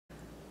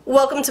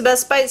Welcome to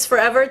Best Bites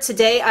Forever.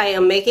 Today I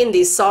am making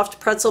these soft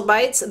pretzel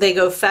bites. They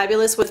go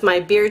fabulous with my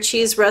beer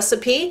cheese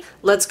recipe.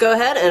 Let's go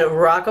ahead and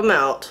rock them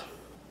out.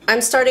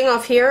 I'm starting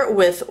off here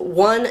with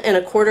 1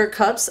 1/4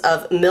 cups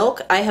of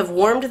milk. I have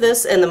warmed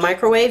this in the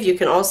microwave. You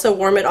can also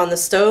warm it on the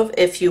stove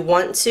if you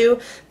want to,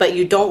 but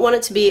you don't want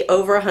it to be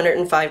over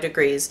 105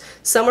 degrees.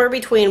 Somewhere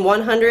between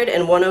 100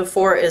 and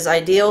 104 is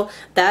ideal.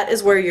 That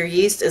is where your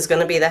yeast is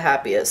going to be the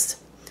happiest.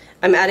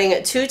 I'm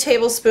adding 2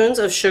 tablespoons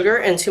of sugar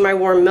into my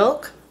warm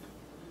milk.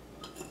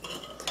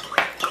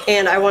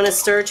 And I want to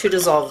stir to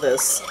dissolve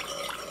this.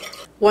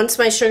 Once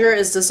my sugar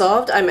is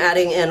dissolved, I'm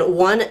adding in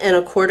 1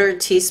 1/4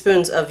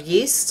 teaspoons of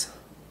yeast.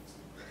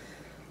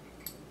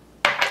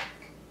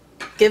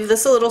 Give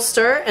this a little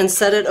stir and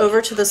set it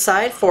over to the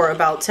side for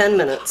about 10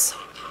 minutes.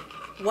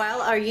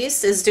 While our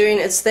yeast is doing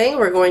its thing,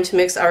 we're going to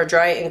mix our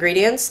dry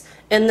ingredients.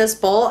 In this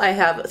bowl I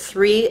have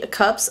 3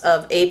 cups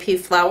of AP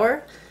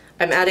flour.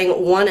 I'm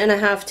adding 1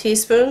 1/2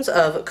 teaspoons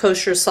of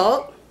kosher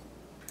salt,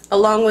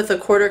 along with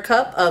 1/4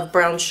 cup of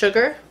brown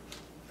sugar.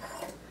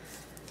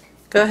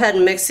 Go ahead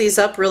and mix these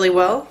up really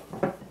well.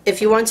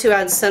 If you want to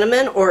add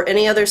cinnamon or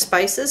any other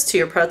spices to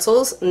your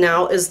pretzels,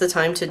 now is the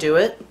time to do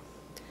it.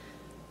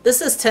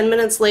 This is 10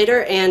 minutes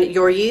later and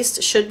your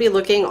yeast should be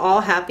looking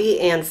all happy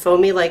and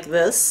foamy like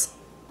this.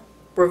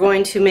 We're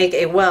going to make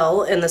a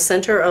well in the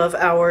center of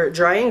our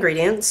dry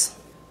ingredients.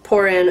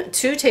 Pour in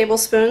 2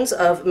 tablespoons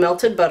of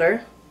melted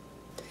butter.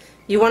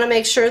 You want to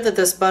make sure that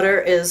this butter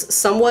is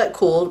somewhat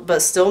cooled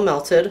but still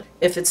melted.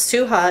 If it's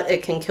too hot,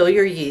 it can kill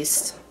your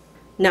yeast.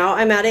 Now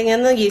I'm adding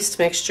in the yeast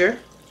mixture.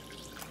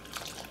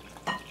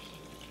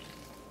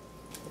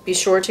 Be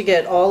sure to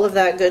get all of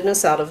that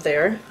goodness out of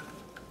there.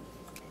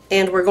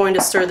 And we're going to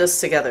stir this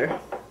together.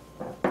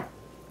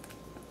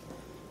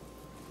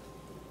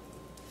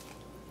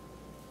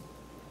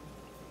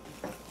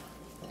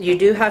 You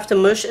do have to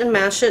mush and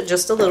mash it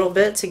just a little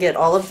bit to get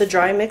all of the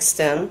dry mixed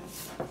in.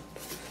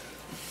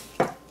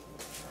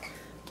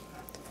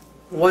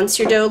 Once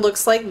your dough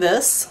looks like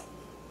this,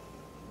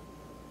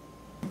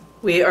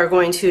 we are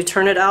going to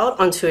turn it out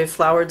onto a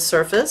floured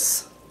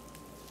surface.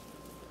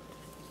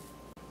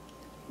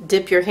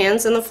 Dip your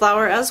hands in the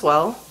flour as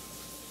well.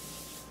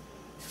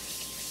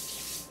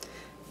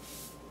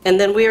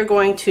 And then we are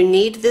going to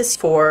knead this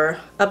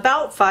for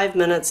about 5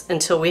 minutes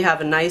until we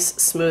have a nice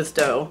smooth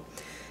dough.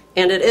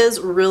 And it is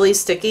really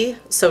sticky,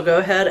 so go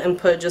ahead and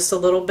put just a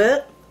little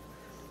bit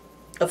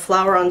of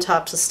flour on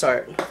top to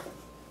start.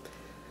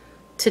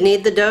 To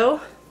knead the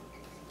dough,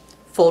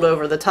 fold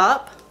over the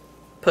top,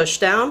 push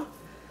down,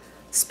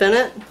 spin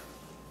it,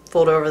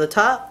 fold over the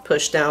top,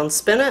 push down,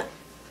 spin it,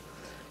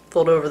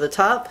 fold over the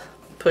top,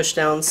 push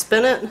down,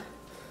 spin it.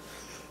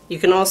 You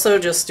can also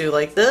just do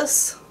like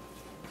this,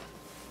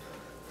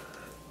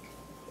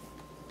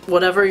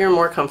 whatever you're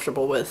more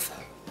comfortable with.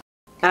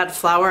 Add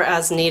flour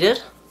as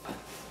needed.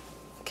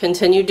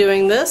 Continue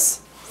doing this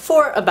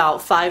for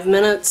about 5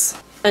 minutes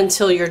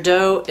until your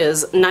dough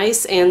is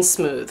nice and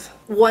smooth.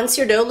 Once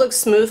your dough looks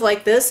smooth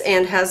like this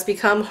and has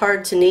become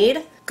hard to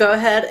knead, go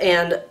ahead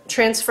and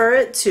transfer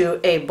it to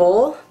a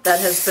bowl that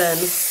has been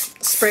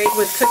sprayed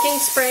with cooking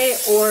spray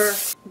or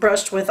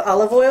brushed with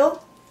olive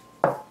oil.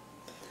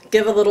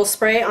 Give a little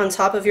spray on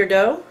top of your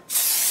dough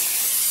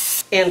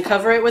and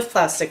cover it with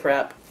plastic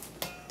wrap.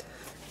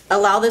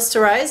 Allow this to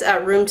rise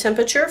at room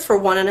temperature for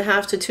 1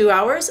 1/2 to 2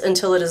 hours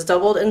until it is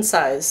doubled in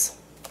size.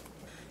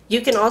 You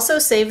can also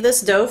save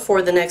this dough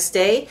for the next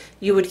day.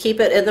 You would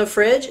keep it in the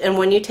fridge, and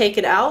when you take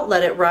it out,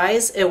 let it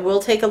rise. It will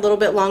take a little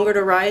bit longer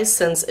to rise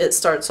since it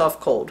starts off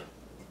cold.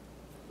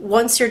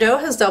 Once your dough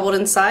has doubled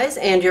in size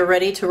and you're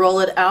ready to roll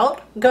it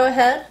out, go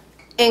ahead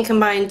and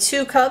combine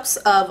 2 cups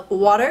of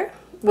water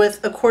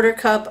with 1/4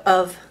 cup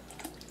of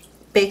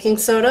baking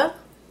soda.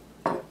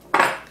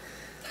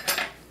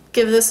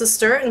 Give this a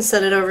stir and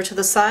set it over to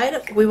the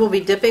side. We will be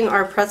dipping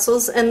our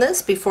pretzels in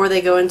this before they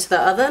go into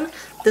the oven.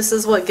 This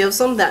is what gives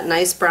them that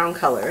nice brown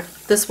color.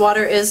 This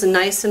water is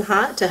nice and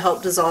hot to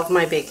help dissolve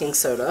my baking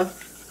soda.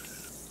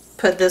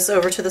 Put this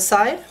over to the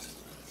side,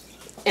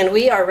 and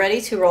we are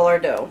ready to roll our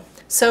dough.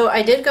 So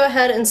I did go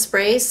ahead and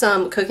spray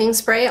some cooking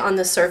spray on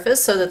the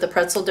surface so that the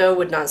pretzel dough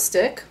would not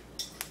stick.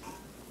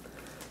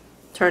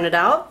 Turn it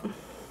out.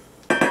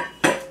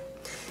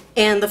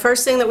 And the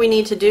first thing that we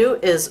need to do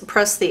is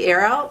press the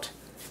air out.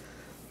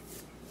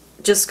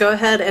 Just go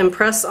ahead and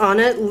press on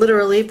it,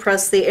 literally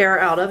press the air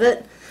out of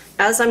it.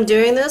 As I'm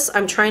doing this,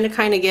 I'm trying to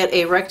kind of get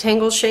a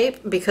rectangle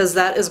shape because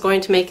that is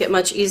going to make it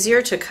much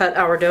easier to cut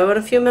our dough in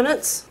a few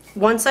minutes.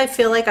 Once I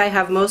feel like I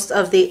have most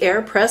of the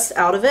air pressed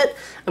out of it,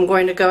 I'm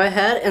going to go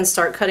ahead and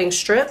start cutting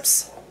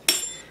strips.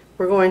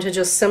 We're going to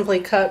just simply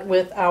cut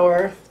with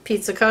our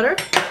pizza cutter.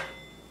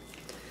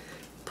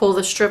 Pull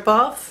the strip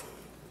off.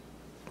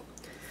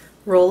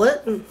 Roll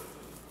it.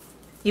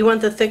 You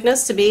want the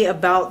thickness to be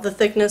about the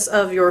thickness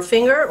of your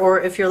finger, or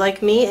if you're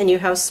like me and you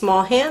have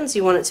small hands,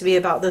 you want it to be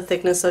about the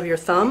thickness of your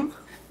thumb.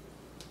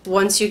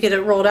 Once you get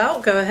it rolled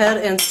out, go ahead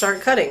and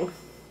start cutting.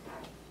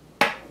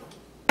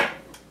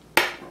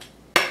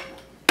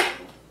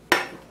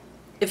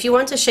 If you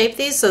want to shape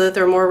these so that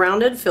they're more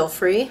rounded, feel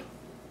free.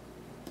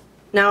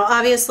 Now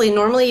obviously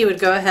normally you would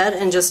go ahead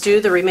and just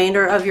do the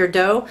remainder of your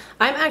dough.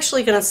 I'm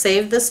actually going to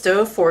save this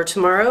dough for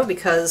tomorrow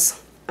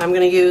because I'm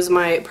going to use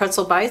my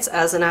pretzel bites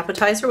as an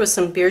appetizer with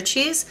some beer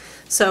cheese.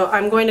 So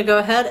I'm going to go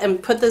ahead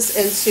and put this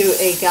into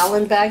a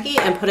gallon baggie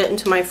and put it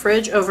into my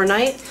fridge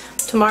overnight.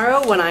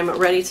 Tomorrow when I'm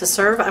ready to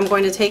serve, I'm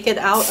going to take it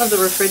out of the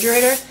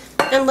refrigerator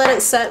and let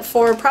it set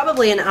for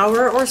probably an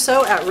hour or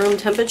so at room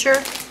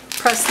temperature.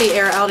 Press the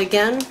air out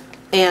again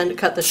and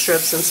cut the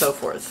strips and so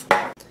forth.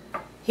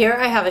 Here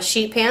I have a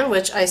sheet pan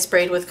which I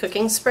sprayed with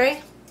cooking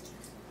spray,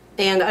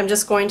 and I'm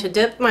just going to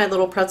dip my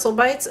little pretzel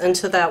bites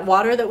into that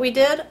water that we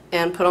did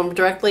and put them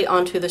directly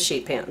onto the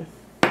sheet pan.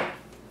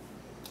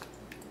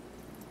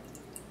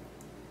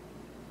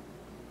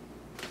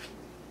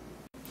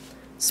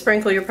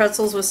 Sprinkle your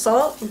pretzels with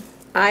salt.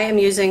 I am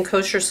using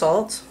kosher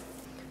salt.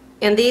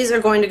 And these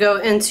are going to go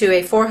into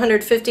a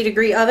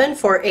 450-degree oven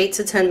for 8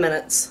 to 10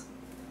 minutes.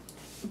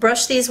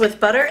 Brush these with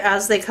butter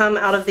as they come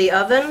out of the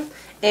oven.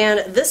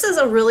 And this is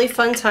a really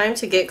fun time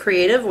to get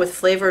creative with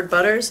flavored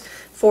butters.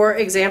 For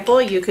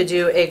example, you could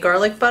do a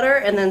garlic butter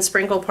and then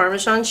sprinkle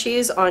Parmesan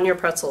cheese on your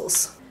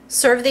pretzels.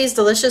 Serve these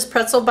delicious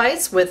pretzel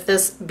bites with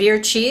this beer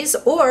cheese,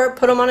 or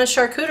put them on a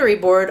charcuterie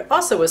board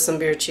also with some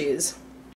beer cheese.